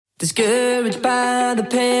Discouraged by the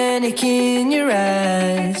panic in your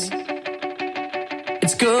eyes.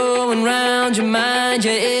 It's going round your mind,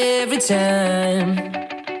 yeah, every time.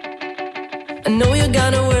 I know you're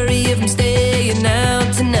gonna worry if I'm staying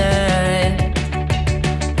out tonight.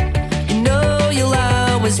 You know you'll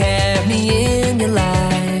always have me in your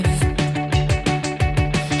life.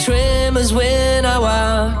 Tremors when I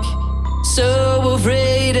walk, so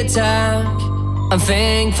afraid to talk. I'm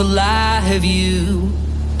thankful I have you.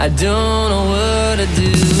 I don't know what to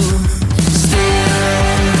do. Still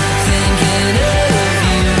thinking of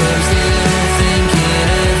you. I'm still thinking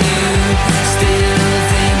of you. Still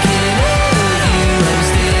thinking of you. I'm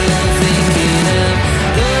still thinking of.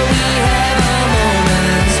 Though we have our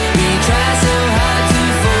moments, we try so hard to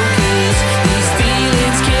focus. These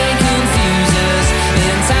feelings can confuse us.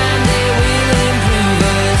 In time they will improve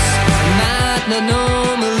us. Not normally.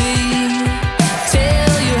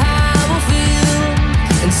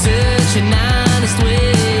 Such an honest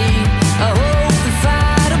way. I hope the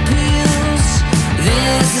fight appeals.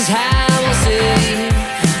 This is how I'll say.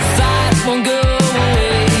 Fight won't go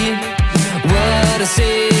away. What I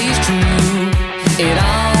say is true. It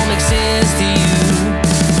all makes sense to you.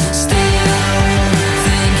 Still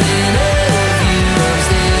thinking of you. I'm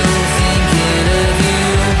still thinking of you.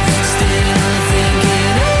 Still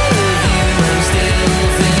thinking of you. I'm still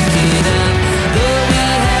thinking of. Though we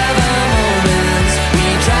have our moments, we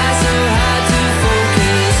try so hard to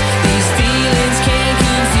focus. These feelings can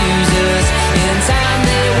confuse us. In time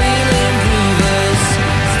they will improve us.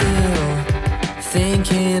 Still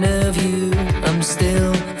thinking of you. I'm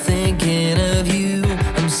still thinking of you.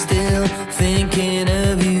 I'm still thinking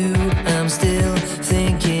of you. I'm still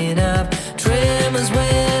thinking of. Tremors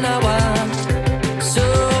when I walk, so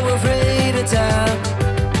afraid to talk.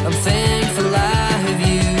 I'm thankful I have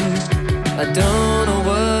you. I don't know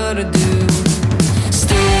what to do.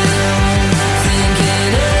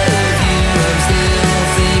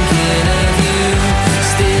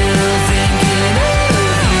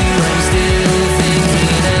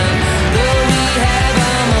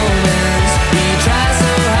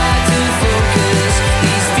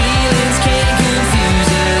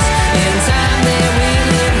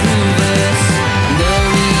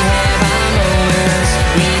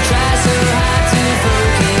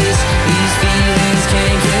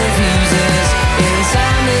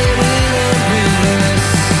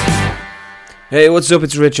 Hey, what's up?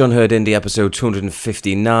 It's Rich on Heard Indie, episode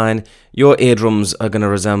 259. Your eardrums are going to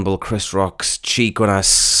resemble Chris Rock's cheek when I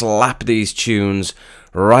slap these tunes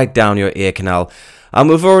right down your ear canal. And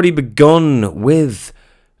we've already begun with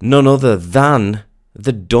none other than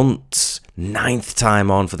The Dunts. 9th time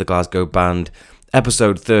on for the Glasgow band.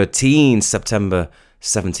 Episode 13, September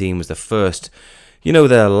 17 was the first. You know,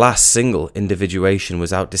 their last single, Individuation,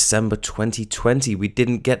 was out December 2020. We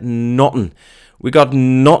didn't get nothing. We got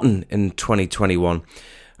nothing in 2021,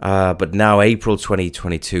 but now April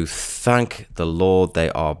 2022, thank the Lord they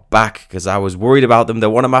are back, because I was worried about them. They're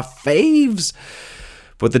one of my faves.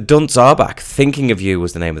 But the Dunts are back. Thinking of You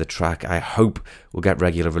was the name of the track. I hope we'll get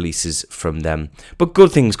regular releases from them. But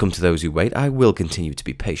good things come to those who wait. I will continue to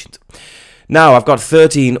be patient. Now, I've got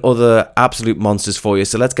 13 other absolute monsters for you,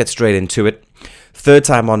 so let's get straight into it. 3rd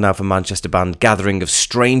time on now for Manchester band Gathering of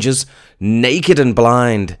Strangers. Naked and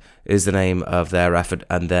Blind is the name of their effort,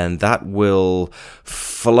 and then that will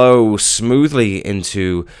flow smoothly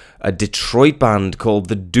into a Detroit band called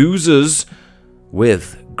The Doozers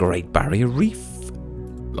with Great Barrier Reef.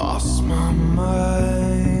 Lost my mind,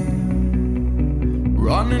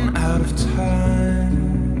 running out of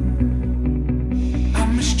time. I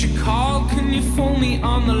missed your call, can you phone me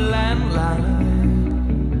on the landline?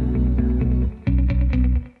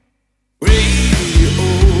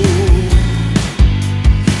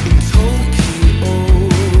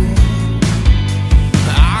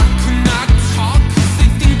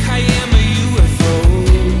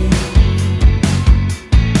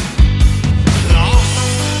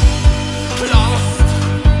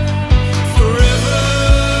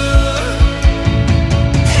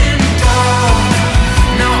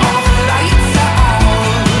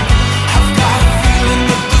 I've got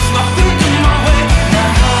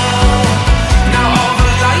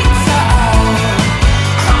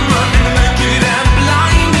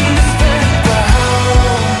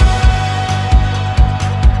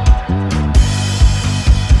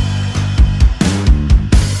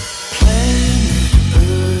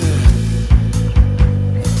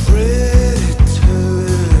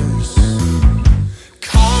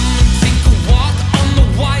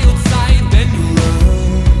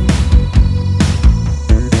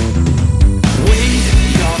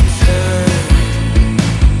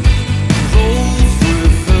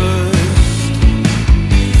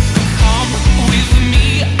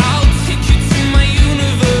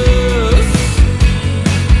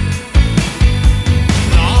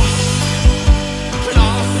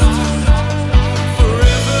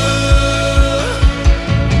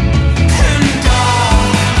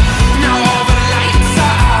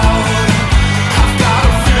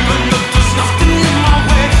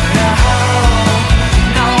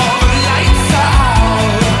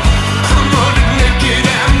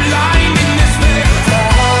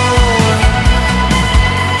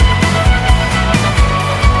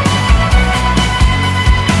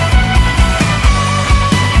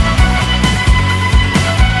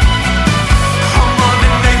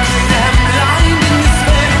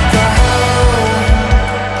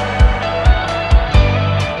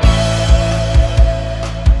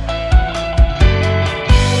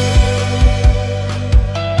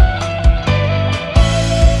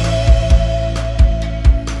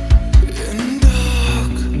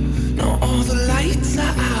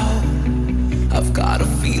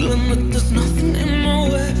that there's nothing in my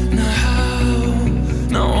way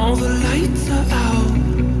now all the lights are out.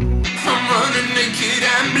 I'm running naked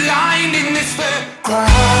and blind in this fair crowd.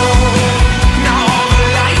 Now all the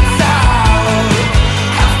lights are out.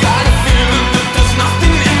 I've got a feeling that there's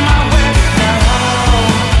nothing in my way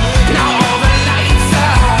now all the lights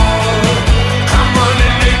are out. I'm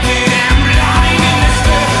running naked and blind in this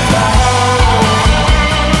fair crowd.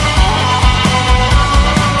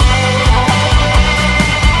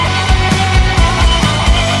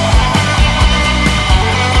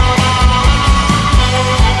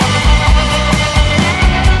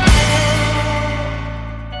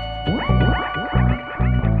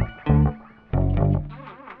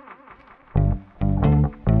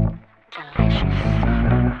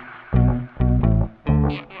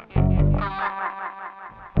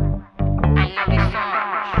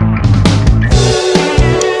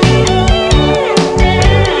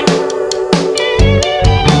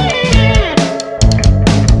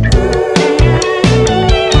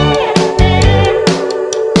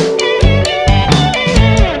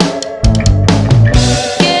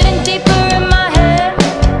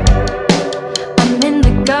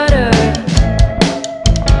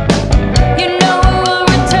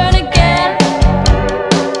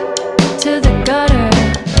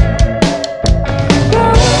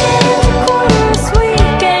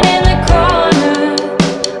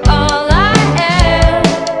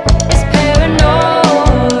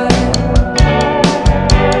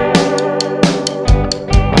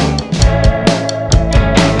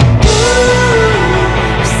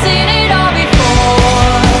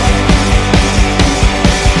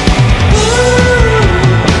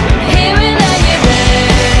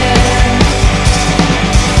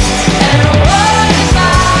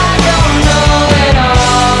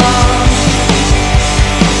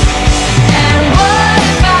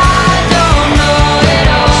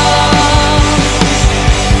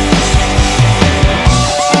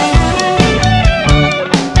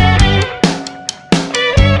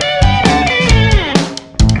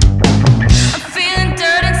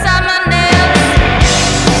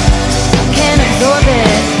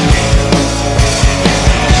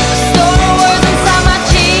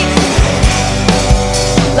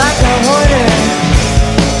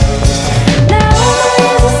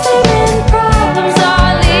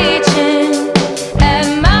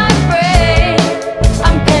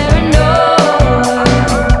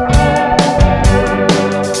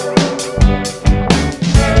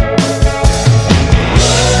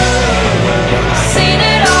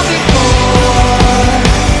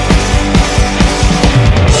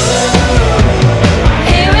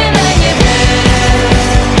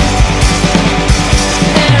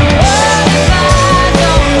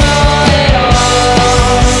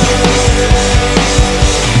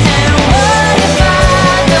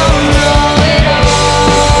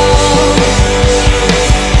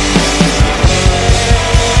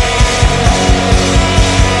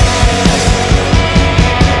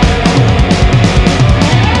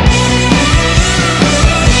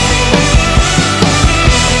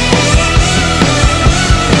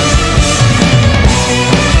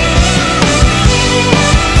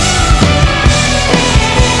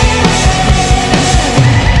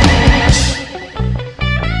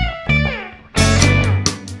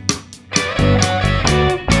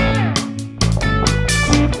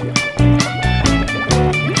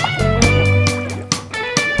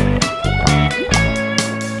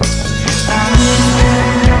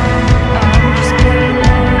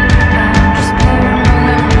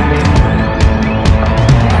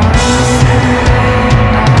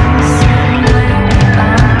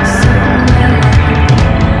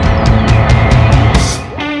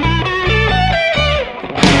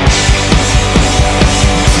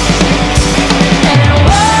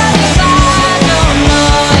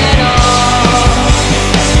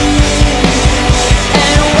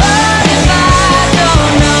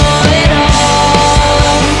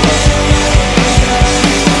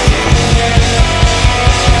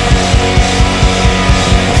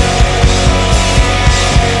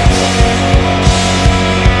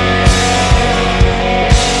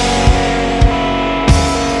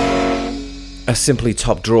 a simply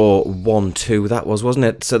top draw 1-2 that was, wasn't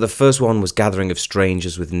it? So the first one was Gathering of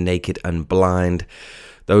Strangers with Naked and Blind.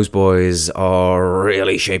 Those boys are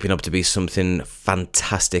really shaping up to be something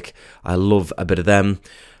fantastic. I love a bit of them.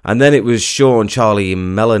 And then it was Sean, Charlie,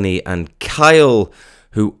 Melanie and Kyle,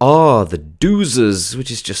 who are the Doozers, which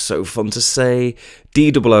is just so fun to say.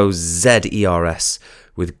 DOOZERS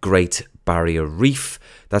with Great Barrier Reef.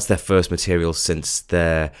 That's their first material since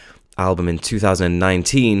their album in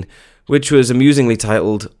 2019, which was amusingly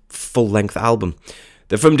titled Full Length Album.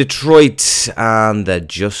 They're from Detroit and they're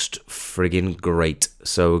just friggin' great.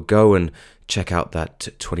 So go and check out that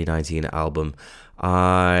 2019 album.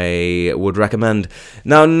 I would recommend.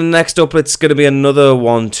 Now, next up, it's going to be another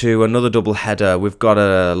one too, another double header. We've got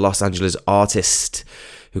a Los Angeles artist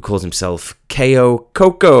who calls himself Ko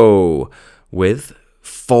Coco with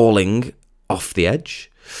Falling Off the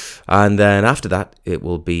Edge. And then after that, it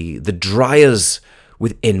will be The Dryers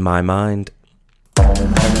with In My Mind.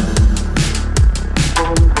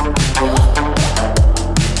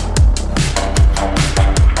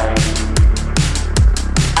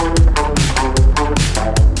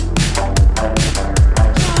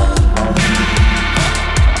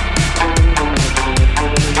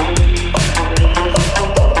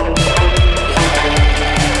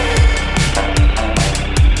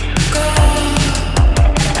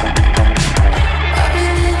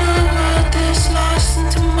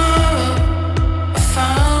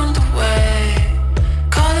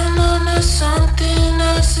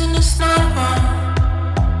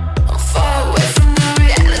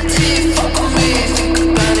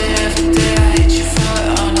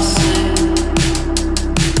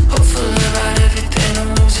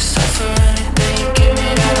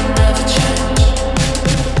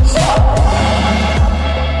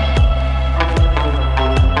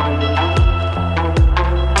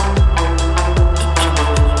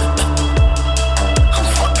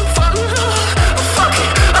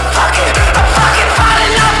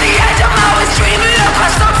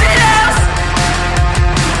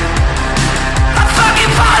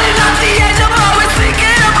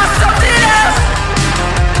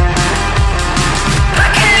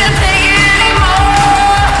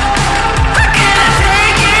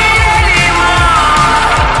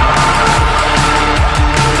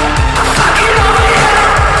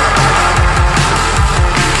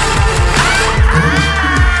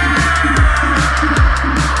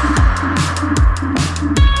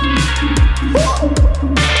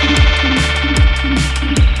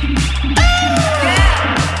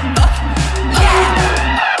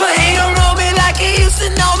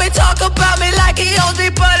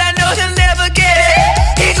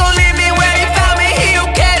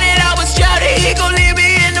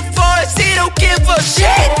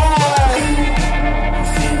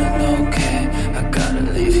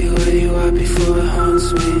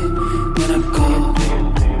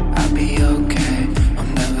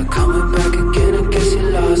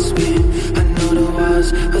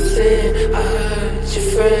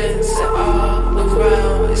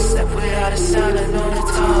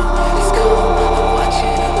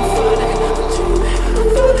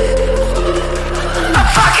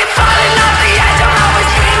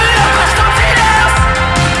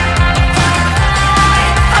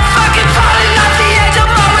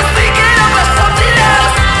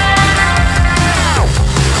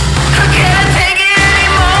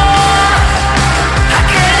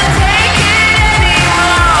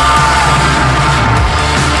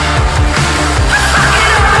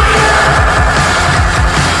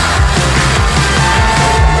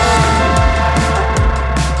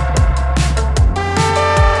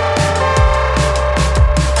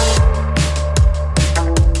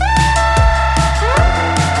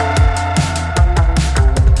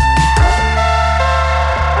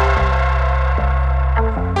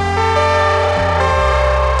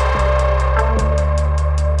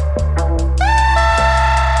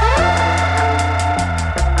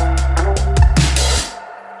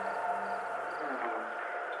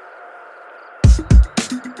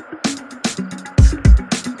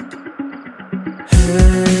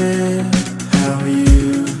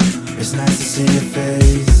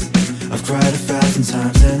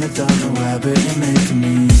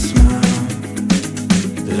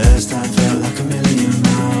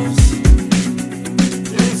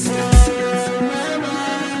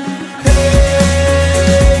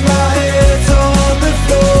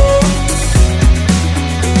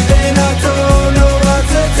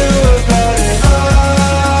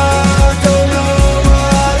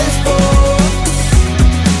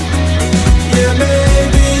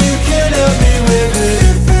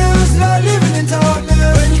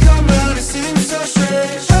 Seems so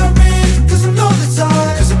strange. Help me, 'cause I'm all the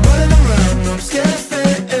time. 'Cause I'm running around, I'm scared of fate.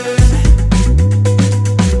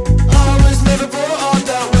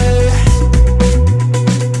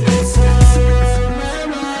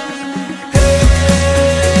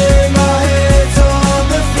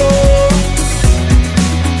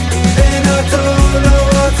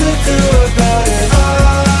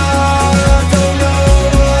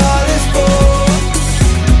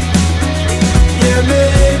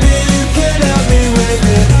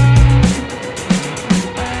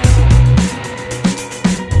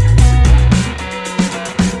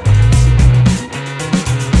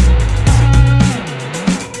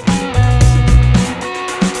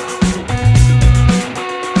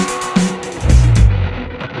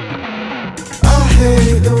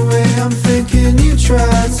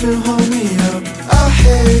 to hold me up. I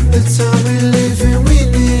hate the time we live in, we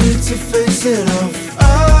need to face it off. I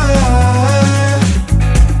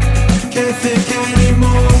can't think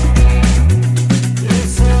anymore.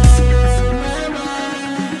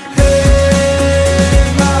 Hey,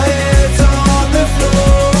 my head's on the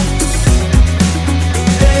floor,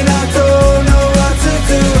 and I don't know what to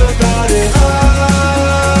do about it. I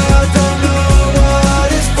don't know what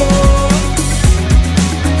it's for.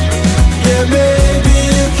 Yeah, maybe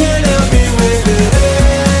you can help me with it.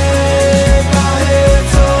 Hey, my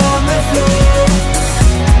head's on the floor,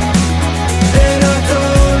 and I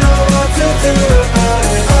don't know what to do about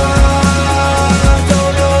it. I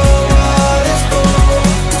don't know what it's for.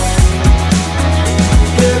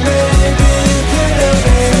 Yeah, maybe you can help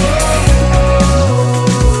me.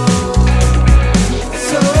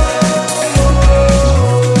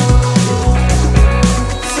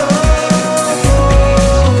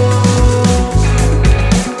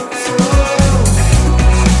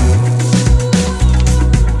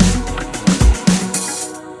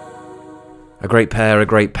 A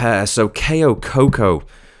great pair. So Cayo Coco,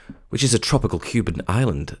 which is a tropical Cuban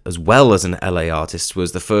island, as well as an LA artist,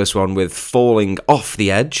 was the first one with Falling Off the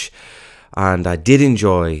Edge. And I did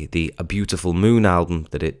enjoy the A Beautiful Moon album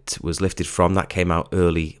that it was lifted from. That came out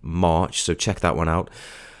early March, so check that one out.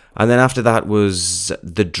 And then after that was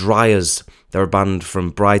The Dryers. They're a band from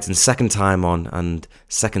Brighton, second time on, and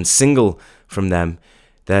second single from them.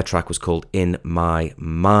 Their track was called In My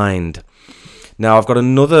Mind. Now, I've got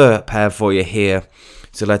another pair for you here,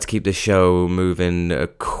 so let's keep the show moving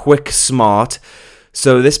quick, smart.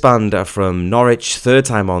 So this band are from Norwich, third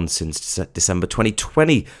time on since December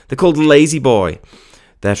 2020. They're called Lazy Boy.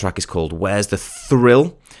 Their track is called Where's the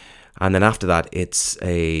Thrill? And then after that, it's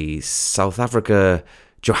a South Africa,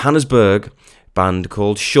 Johannesburg band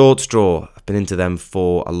called Short Straw. I've been into them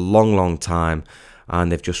for a long, long time,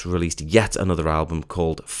 and they've just released yet another album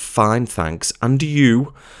called Fine Thanks and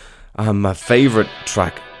You. My favourite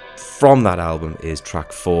track from that album is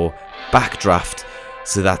track 4, Backdraft,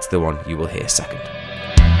 so that's the one you will hear second.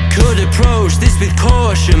 Could approach this with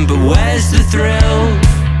caution, but where's the thrill?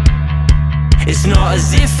 It's not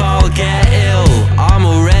as if I'll get ill. I'm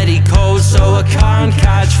already cold, so I can't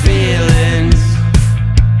catch feelings.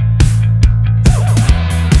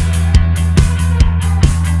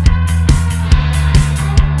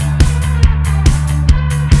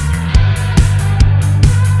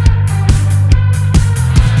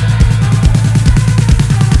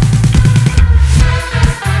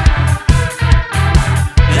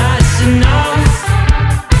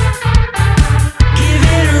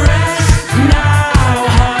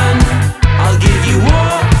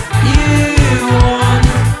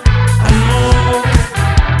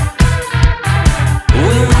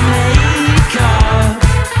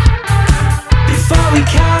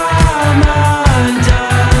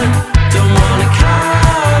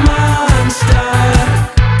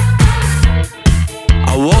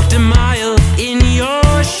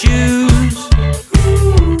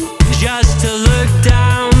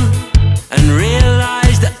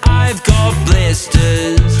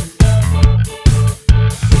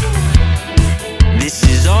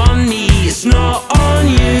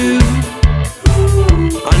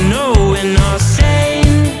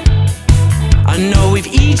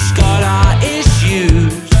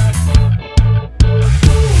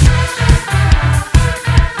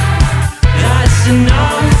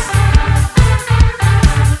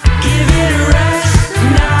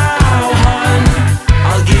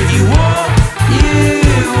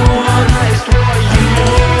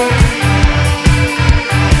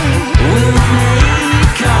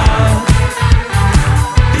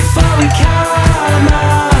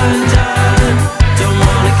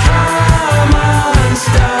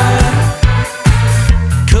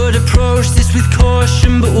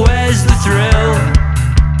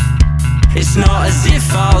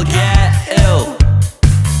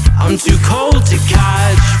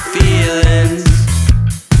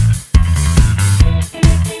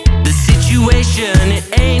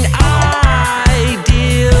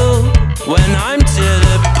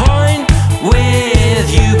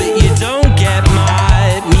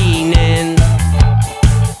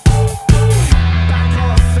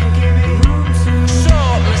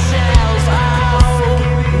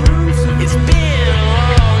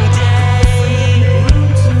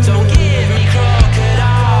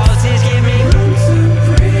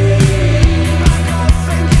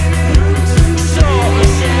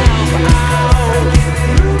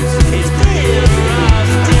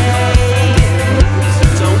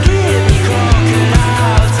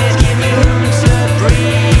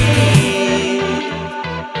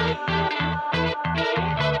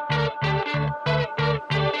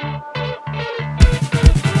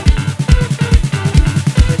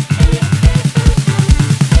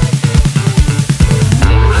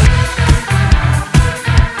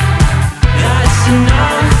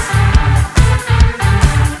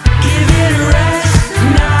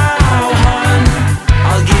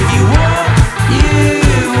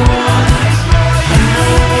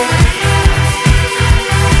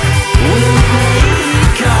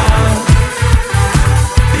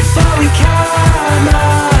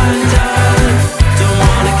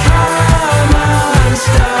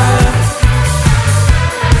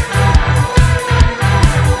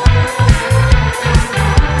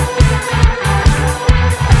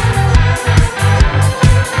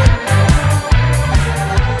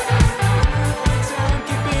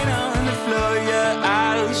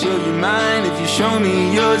 your mind if you show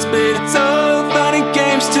me yours. But it's all fun and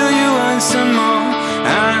games till you want some more.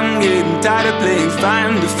 I'm getting tired of playing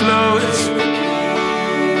find the floors.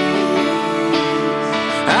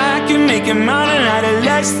 I can make a mountain out of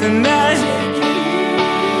less than that.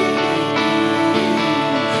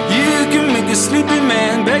 You can make a sleeping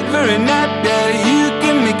man beg for a nap. Yeah, you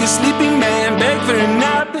can make a sleeping man beg for a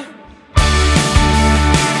nap.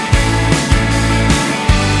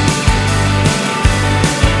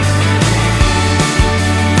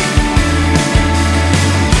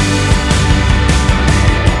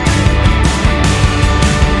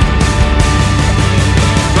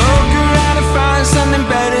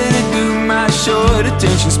 Short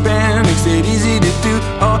attention span makes it easy to do.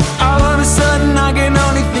 Oh, all of a sudden I can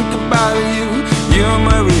only think about you. You're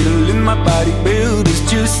my riddle in my bodybuilder's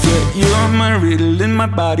juice. Yeah, you're my riddle in my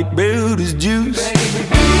bodybuilder's juice. I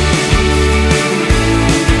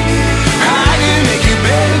can make you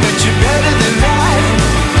better, but you're better than that.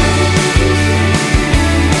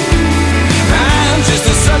 I'm just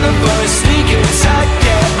a sucker for a sneak attack.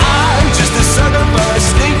 Yeah, I'm just a sucker for a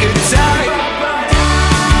sneak attack.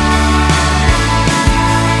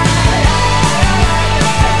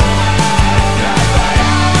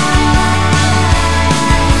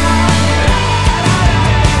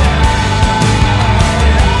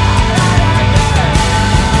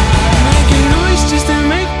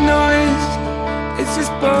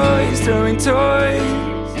 Throwing toys,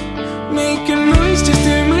 making noise just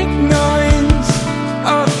to make noise.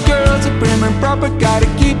 Oh, girls are prim and proper, gotta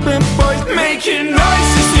keep them boys. Making noise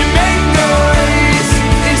just to make noise.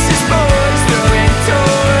 It's just boys throwing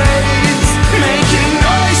toys, making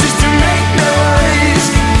noise just to make noise.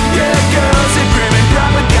 Yeah, girls are prim and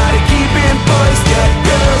proper, gotta keep them boys. Yeah,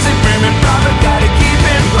 girls are prim and proper, gotta keep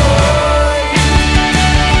them boys.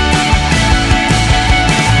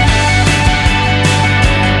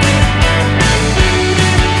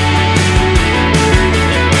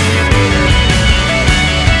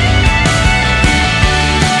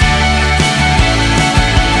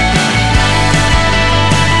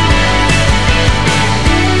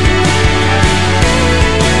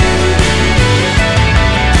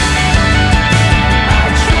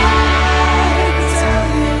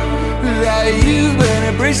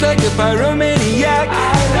 Like a pyromaniac,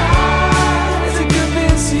 I lie to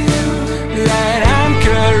convince you that I'm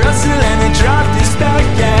Kurt Russell and the draft is back.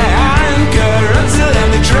 Yeah, I'm Kurt Russell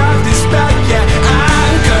and the draft is back. Yeah,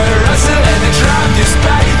 I'm Kurt Russell and the draft is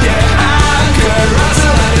back. Yeah, I'm Kurt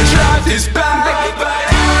Russell and the draft is back.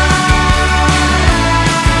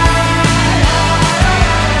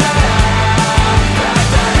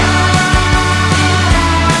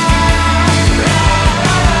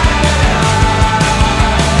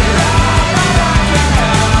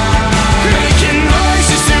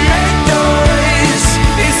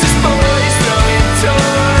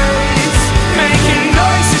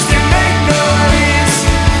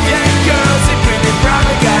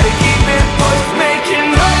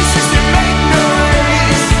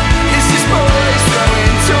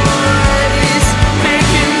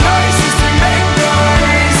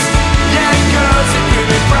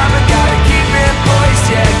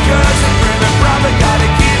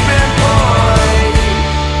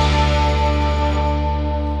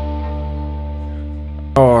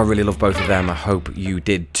 Oh, I really love both of them. I hope you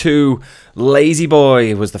did too. Lazy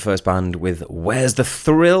Boy was the first band with Where's the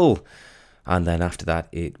Thrill? And then after that,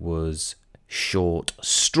 it was Short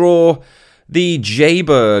Straw, the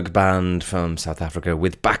Jayberg band from South Africa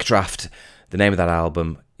with Backdraft. The name of that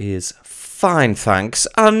album is Fine Thanks.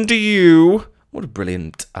 And You. What a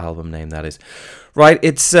brilliant album name that is. Right,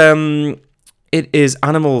 it is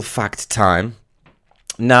Animal Fact time.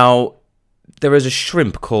 Now, there is a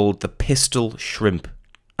shrimp called the pistol shrimp,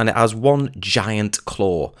 and it has one giant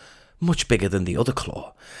claw, much bigger than the other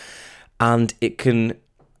claw. And it can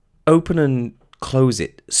open and close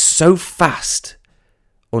it so fast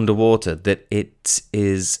underwater that it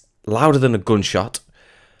is louder than a gunshot,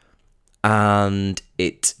 and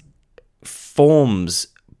it forms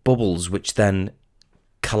bubbles which then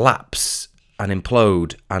collapse and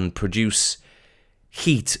implode and produce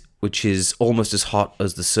heat which is almost as hot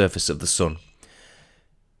as the surface of the sun.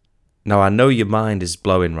 Now, I know your mind is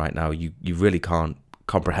blowing right now. You really can't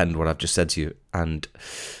comprehend what I've just said to you, and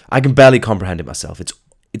I can barely comprehend it myself. It's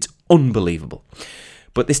unbelievable.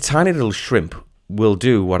 But this tiny little shrimp will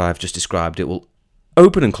do what I've just described. It will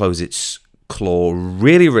open and close its claw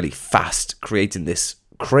really, really fast, creating this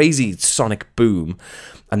crazy sonic boom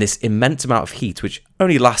and this immense amount of heat, which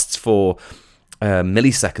only lasts for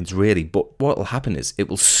milliseconds, really. But what will happen is it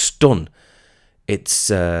will stun its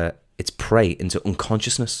prey into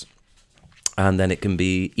unconsciousness. and then it can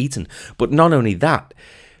be eaten. But not only that,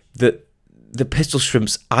 the pistol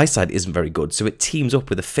shrimp's eyesight isn't very good, so it teams up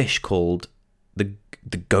with a fish called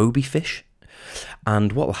the goby fish.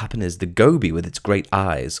 And what will happen is the goby, with its great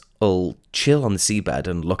eyes, will chill on the seabed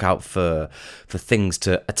and look out for things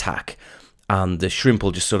to attack. And the shrimp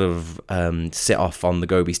will just sort of sit off on the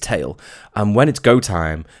goby's tail. And when it's go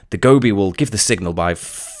time, the goby will give the signal by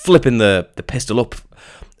flipping the pistol up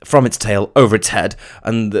from its tail over its head.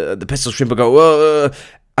 And the pistol shrimp will go, whoa,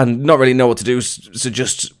 and not really know what to do, so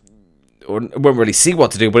just... or won't really see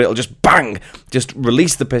what to do, but it'll just bang, just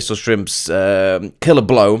release the pistol shrimp's killer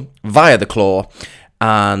blow via the claw,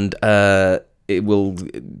 and it will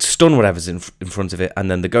stun whatever's in front of it, and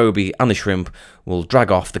then the goby and the shrimp will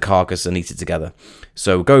drag off the carcass and eat it together.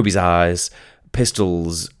 So goby's eyes,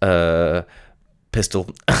 shrimp's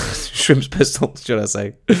pistol, should I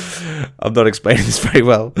say? I'm not explaining this very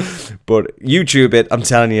well, but YouTube it, I'm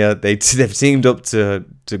telling you, they've teamed up to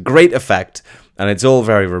great effect. And it's all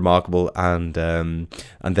very remarkable, and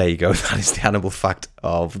there you go. That is the animal fact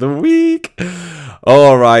of the week.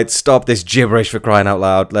 All right, stop this gibberish, for crying out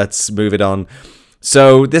loud. Let's move it on.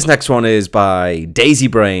 So this next one is by Daisy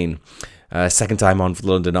Brain. Second time on for the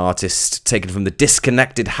London artist, taken from the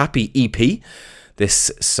Disconnected Happy EP. This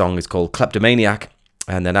song is called Kleptomaniac.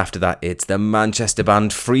 And then after that, it's the Manchester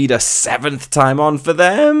band Frida, 7th time on for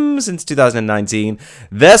them since 2019.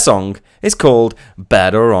 Their song is called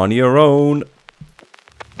Better on Your Own.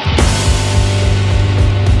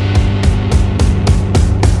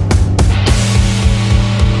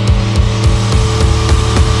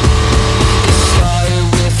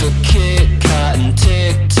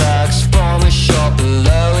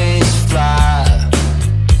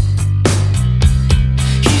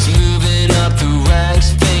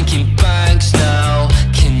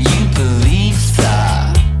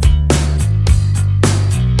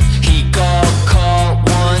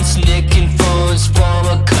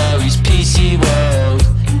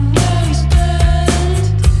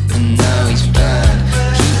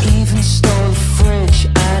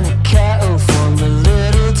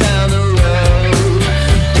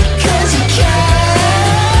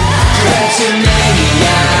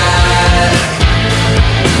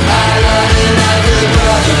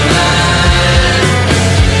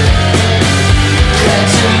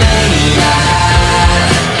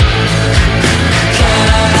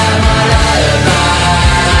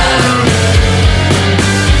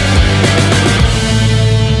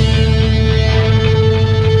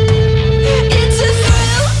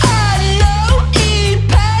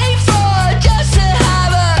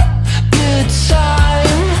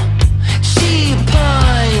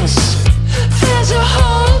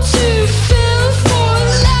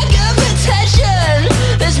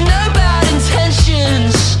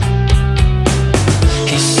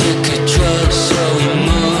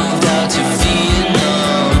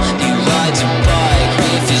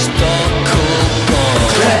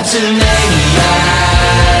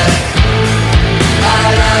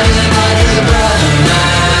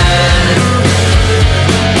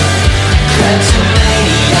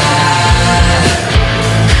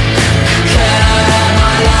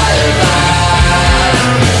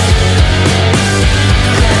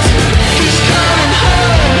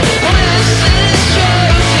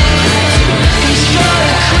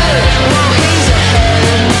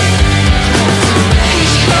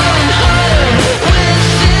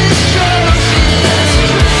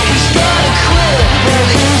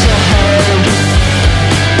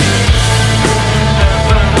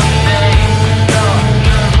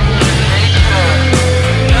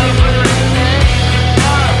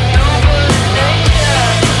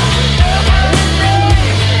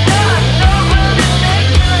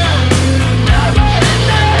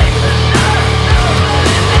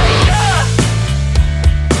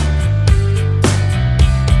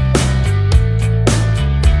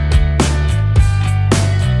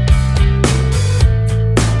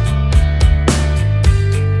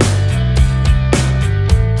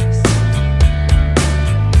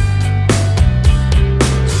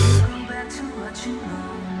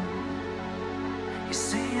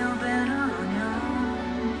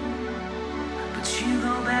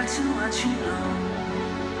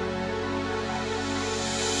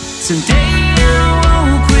 Today I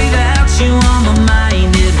woke without you on my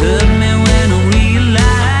mind. It hurt me when I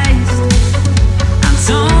realized I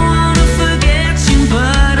don't wanna forget you,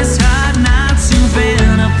 but it's hard not to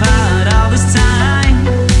been apart all this time.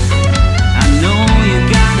 I know you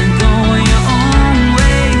gotta go your own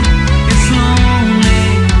way. It's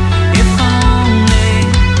lonely. If only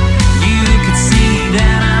you could see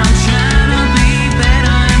that I'm trying to be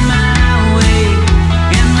better in my way,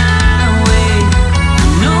 in my way.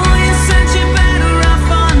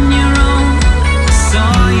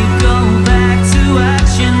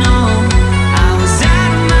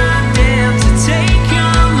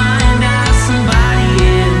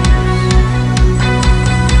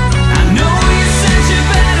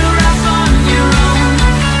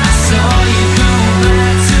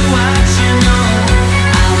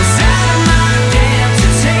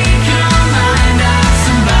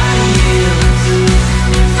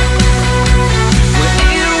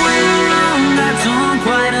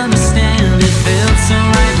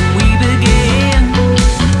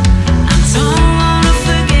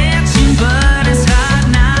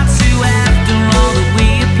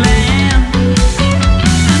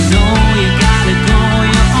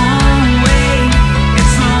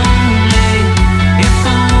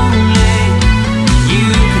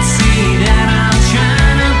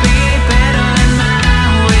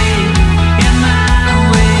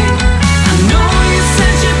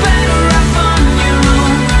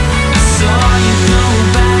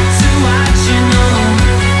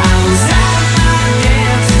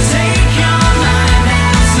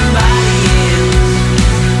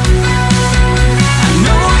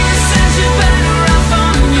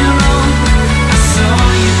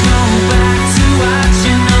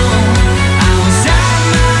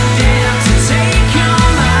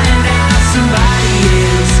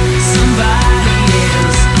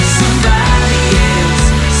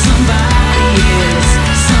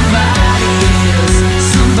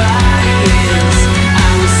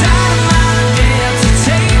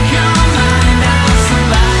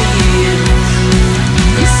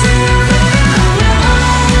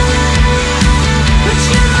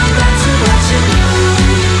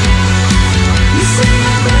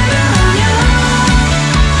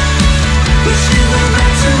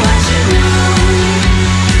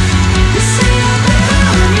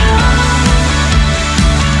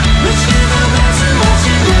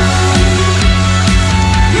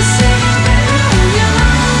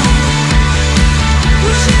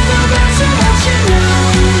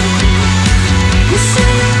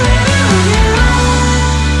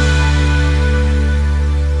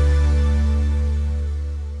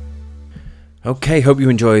 Okay, hope you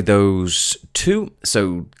enjoyed those two.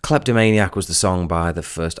 So, Kleptomaniac was the song by the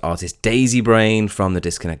first artist, Daisy Brain, from the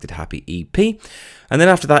Disconnected Happy EP. And then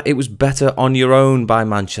after that, it was Better on Your Own by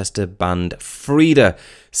Manchester band Frida,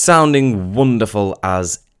 sounding wonderful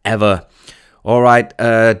as ever. All right,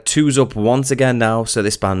 two's up once again now. So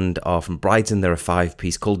this band are from Brighton. They're a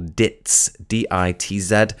 5-piece called Ditz,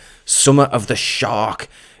 D-I-T-Z. Summer of the Shark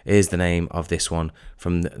is the name of this one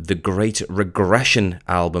from the Great Regression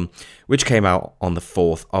album, which came out on the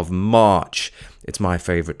 4th of March. It's my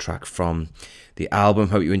favourite track from the album.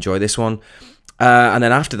 Hope you enjoy this one. And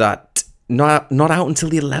then after that, not out until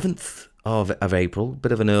the 11th of April.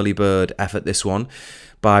 Bit of an early bird effort, this one,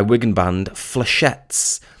 by Wigan band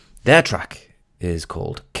Flechettes. Their track is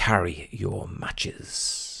called Carry Your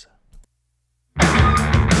Matches.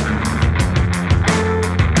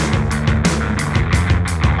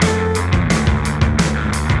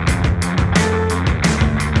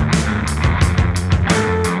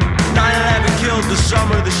 9/11 killed the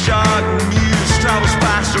summer of the shark. News travels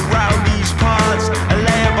fast around these parts. A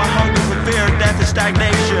layer by hunger for fear of death and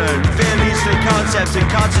stagnation. Fear leads to concepts and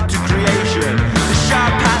concept to creation. The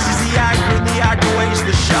shark passes the anchor and the anchor waits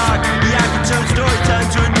the shark. The anchor turns story turns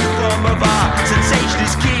to a new form of art. Sensation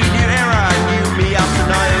is key, new era, new me. After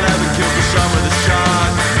 9/11 killed the summer of the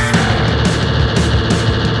shark.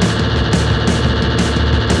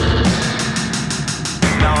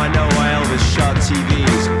 Now I know why Elvis shot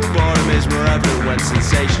TVs. Boredom is more evident when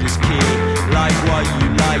sensation is key. Like what you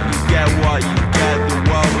like, you get what you get. The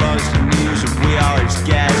world learns the news and we are its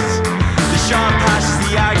guests. The shark passes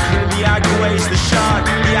the anchor and the anchor waits the shark.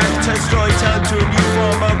 The anchor turns story turned to a new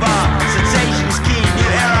form of art. Sensation is key, new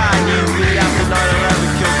era, new me. After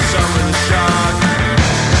 9/11 killed the summer of the shark.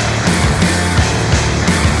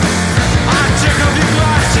 I took off your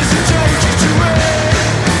glasses and told you to wait.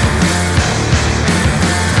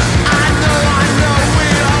 I know we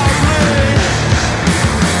all bleed.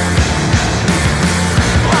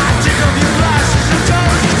 I took off your glasses.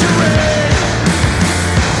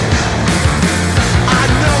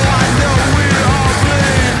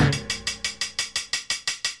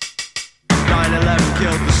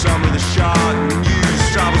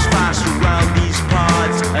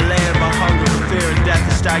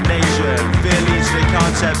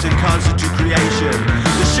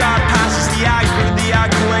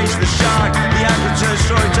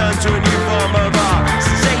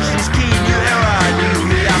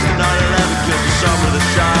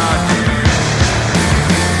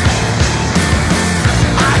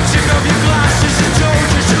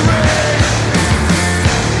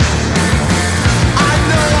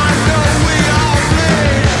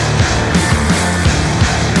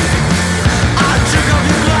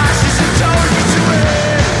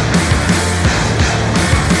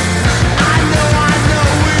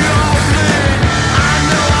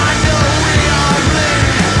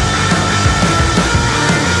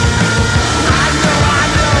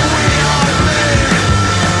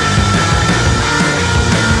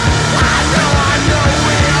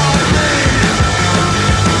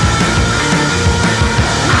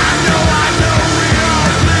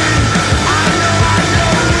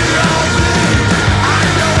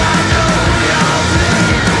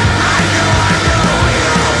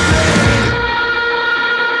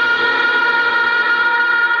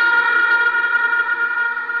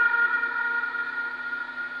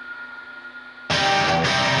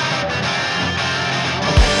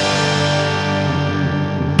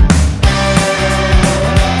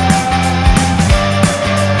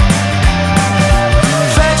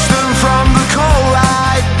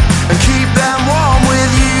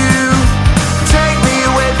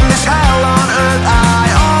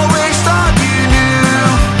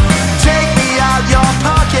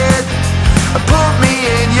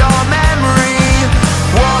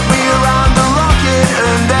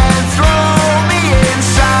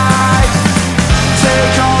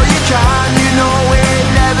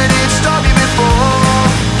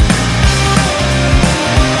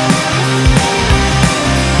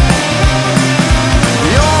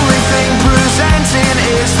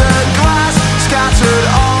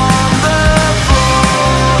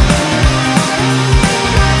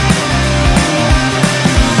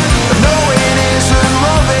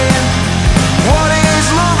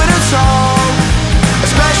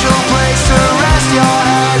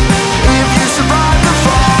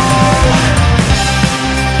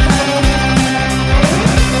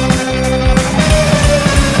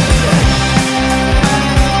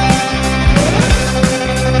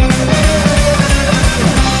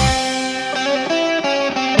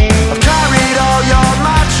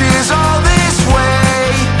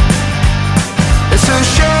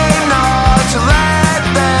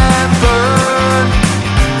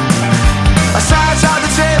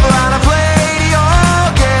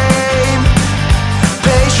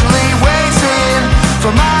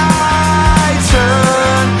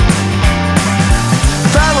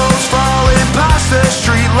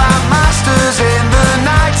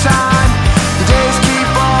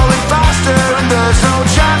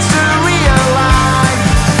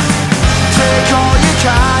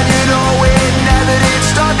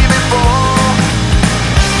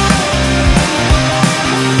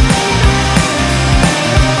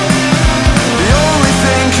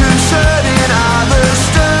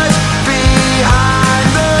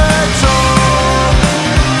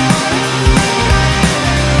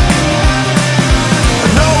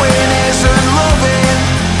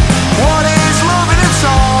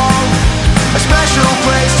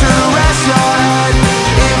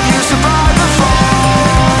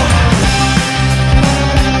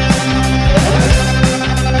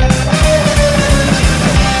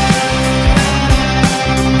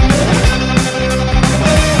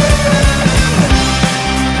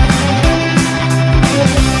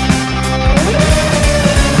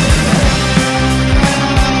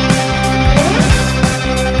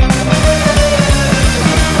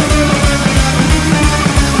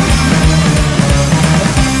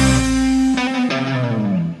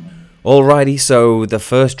 Alrighty, so the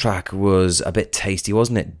first track was a bit tasty,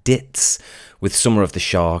 wasn't it? Dits with Summer of the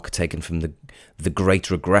Shark, taken from the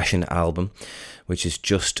Great Regression album, which has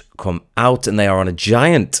just come out, and they are on a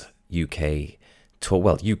giant UK tour,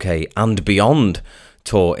 well, UK and beyond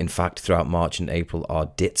tour, in fact, throughout March and April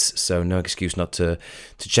are Dits, so no excuse not to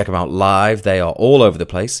check them out live. They are all over the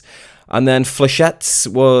place. And then Flechettes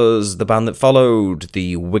was the band that followed,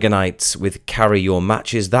 the Wiganites with Carry Your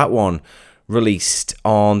Matches. That one released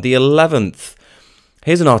on the 11th.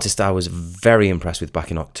 Here's an artist I was very impressed with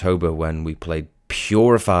back in October when we played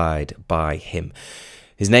Purified by him.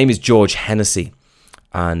 His name is George Hennessy,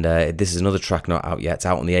 and this is another track not out yet. It's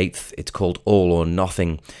out on the 8th. It's called All or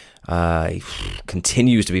Nothing. He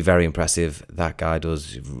continues to be very impressive. That guy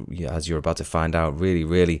does, as you're about to find out, really,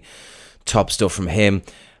 really top stuff from him.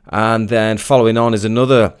 And then following on is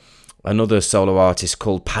another solo artist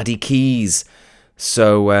called Paddy Keys.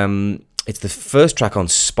 So it's the first track on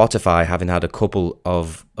Spotify, having had a couple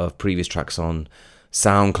of previous tracks on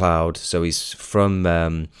SoundCloud. So he's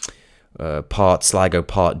from part Sligo,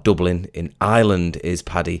 part Dublin in Ireland is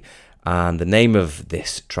Paddy. And the name of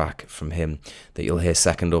this track from him that you'll hear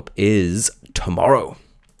second up is Tomorrow.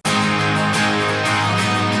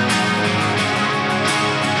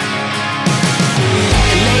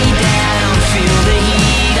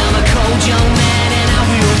 Young man, and I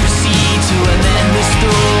will proceed to amend the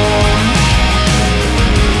storm.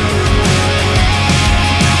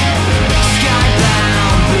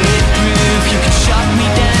 Skybound, bulletproof, you can shut me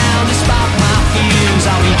down despite my fumes.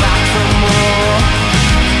 I'll be back for more.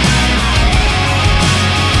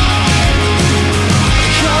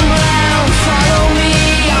 Come round, follow me.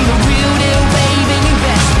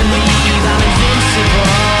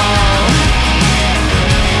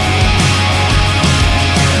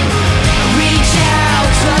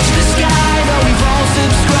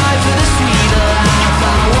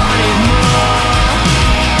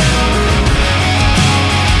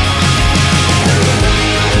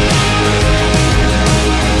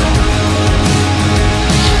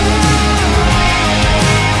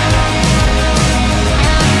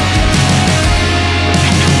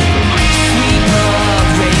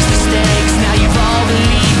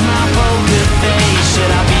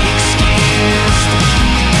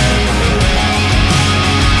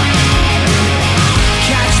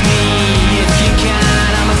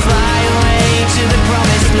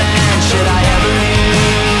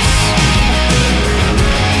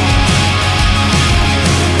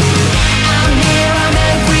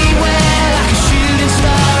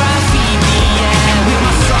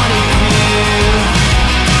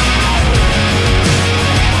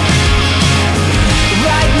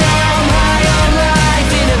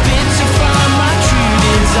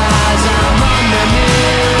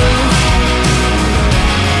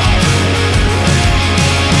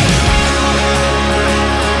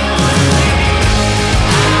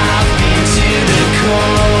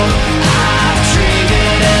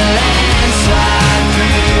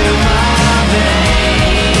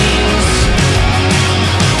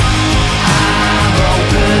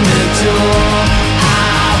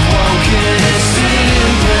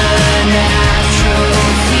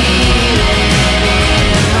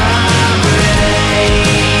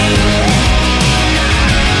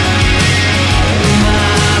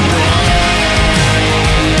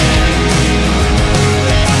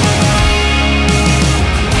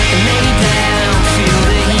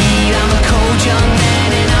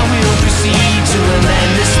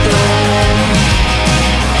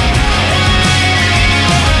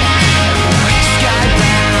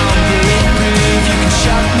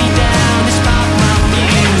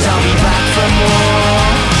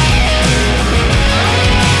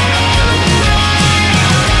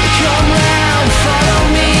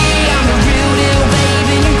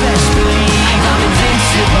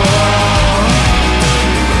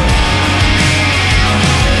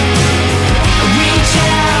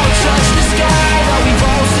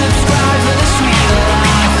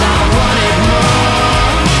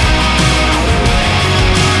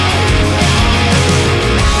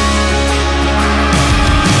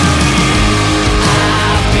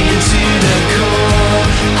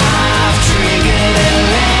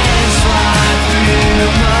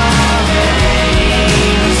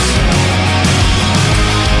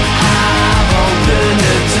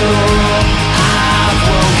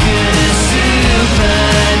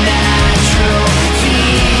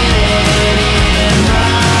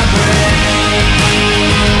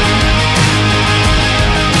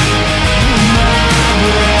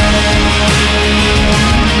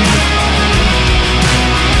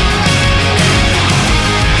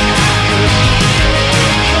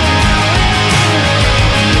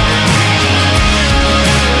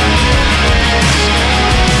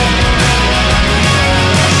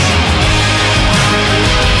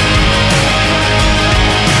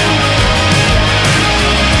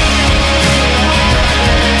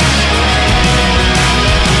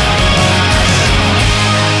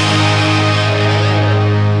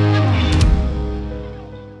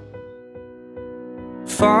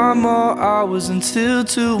 more hours until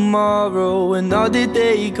tomorrow. Another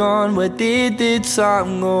day gone, where did the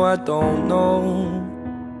time go? I don't know.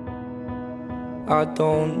 I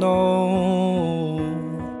don't know.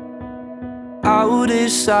 Out of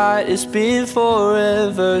sight, it's been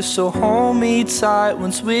forever. So hold me tight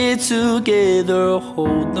once we're together.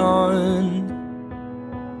 Hold on,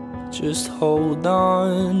 just hold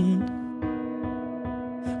on.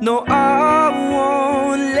 No, I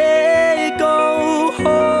won't let go.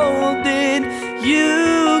 Holding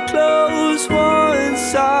you close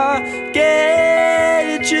once I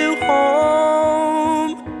get you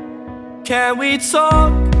home. Can we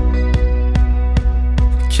talk?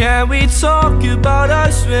 Can we talk about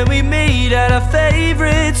us when we meet at our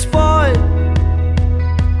favorite spot?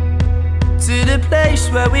 To the place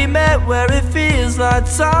where we met, where it feels like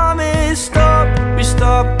time is stopped. We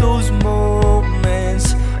stop those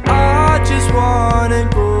moments. I just wanna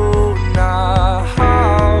go now.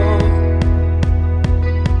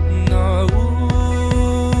 No.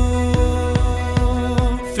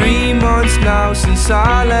 3 months now since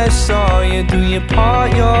I last saw you. Do you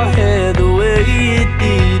part your hair the way you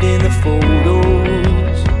did in the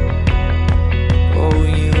photos? Oh,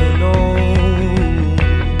 you know.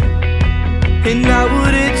 And I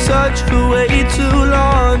wouldn't touch for way too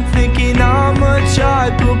long, thinking how much I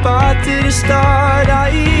go back to the start. I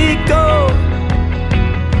go,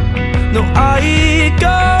 no, I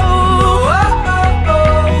go.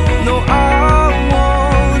 No, I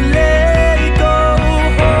won't let go.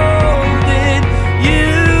 Holding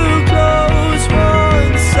you close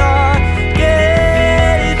once I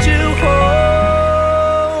get you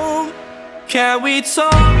home. Can we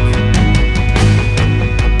talk?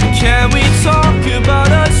 Can we talk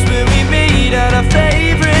about us when we meet at our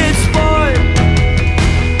favorite spot?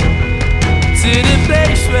 To the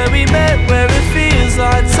place where we met, where it feels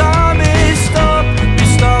like time is stopped. We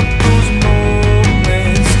stop those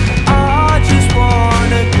moments. I just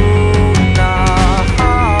wanna go now.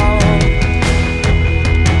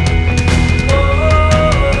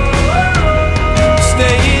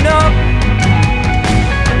 Staying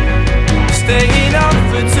up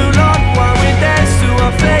for too long while we dance to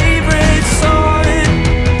our favorite song.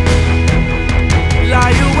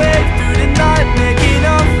 Lie awake through the night, making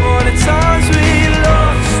up for the times we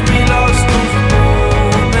lost those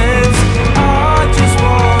moments. I just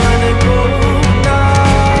wanna go now.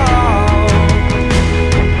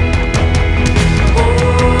 Oh,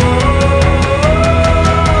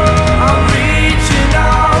 I'm reaching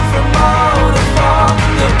out from out afar.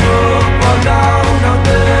 The book fall down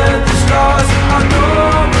under the stars. I know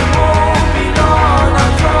it won't be long. I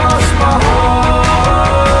cross my heart.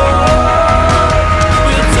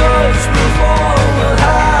 We'll touch, we'll fall, we'll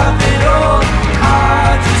have it all. I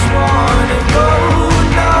just wanna go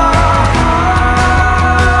now.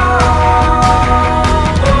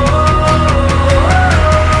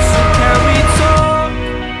 So can we talk?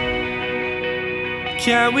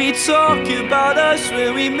 Can we talk about us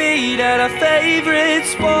when we meet at our favorite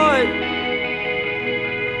spot?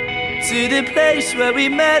 To the place where we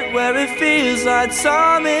met, where it feels like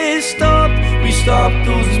time is stopped. We stop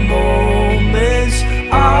those moments.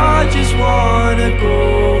 I just wanna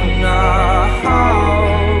go now.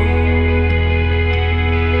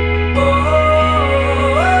 Oh,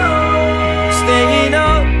 staying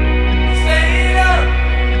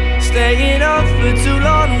up for too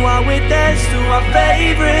long while we dance to our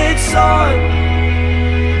favorite song.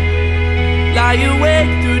 Lie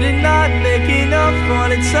awake through the night, making up for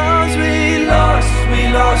the times we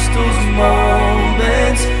lost those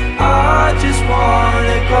moments. I just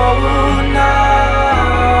wanna go now.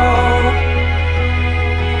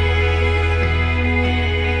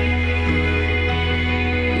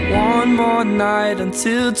 One more night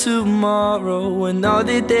until tomorrow.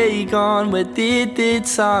 Another day gone, where did the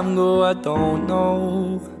time go? I don't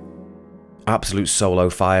know. Absolute solo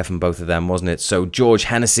fire from both of them, wasn't it? So George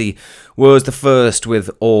Hennessy was the first with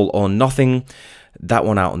All or Nothing. That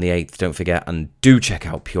one out on the 8th, don't forget. And do check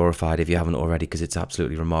out Purified if you haven't already, because it's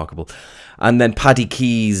absolutely remarkable. And then Paddy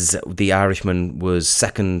Keys, the Irishman, was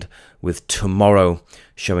second with Tomorrow,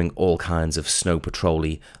 showing all kinds of Snow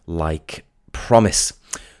Patrol-y like promise.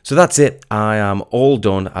 So that's it. I am all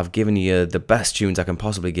done. I've given you the best tunes I can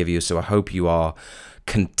possibly give you, so I hope you are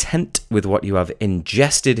content with what you have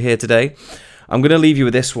ingested here today. I'm going to leave you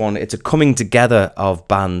with this one. It's a coming together of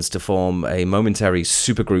bands to form a momentary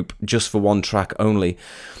supergroup just for one track only.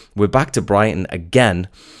 We're back to Brighton again.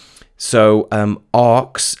 So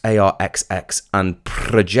Arx, ARXX, and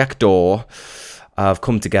Projector have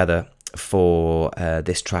come together for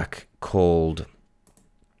this track called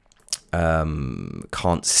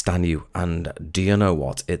Can't Stand You, and do you know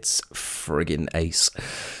what? It's friggin' ace.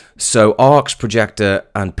 So Arcs, Projector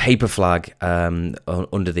and Paper Flag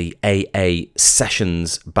under the AA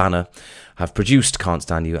Sessions banner have produced Can't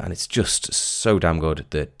Stand You, and it's just so damn good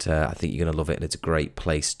that I think you're going to love it, and it's a great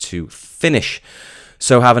place to finish.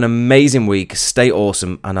 So have an amazing week, stay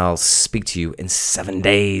awesome, and I'll speak to you in 7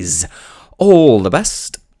 days. All the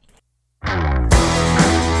best.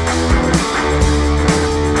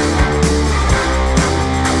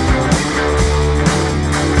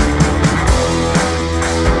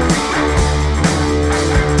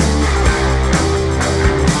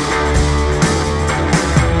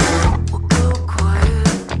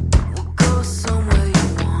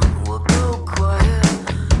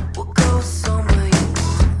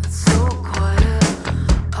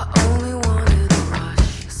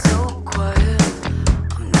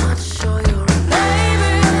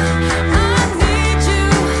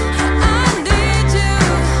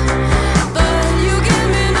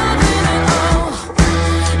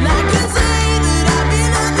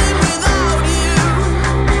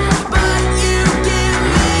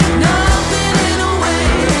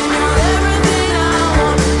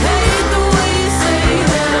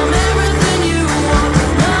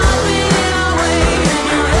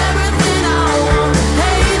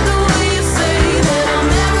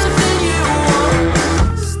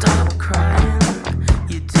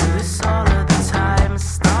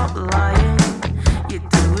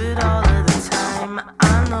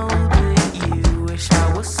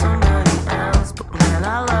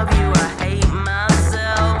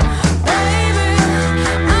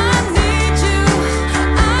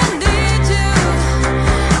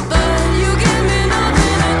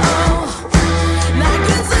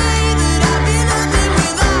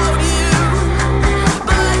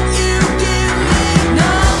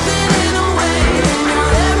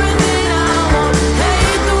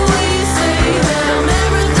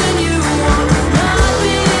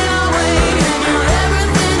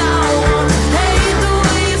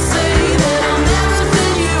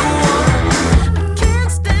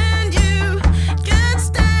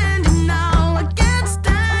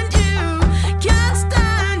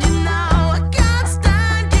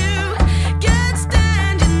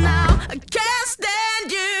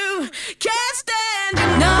 Can't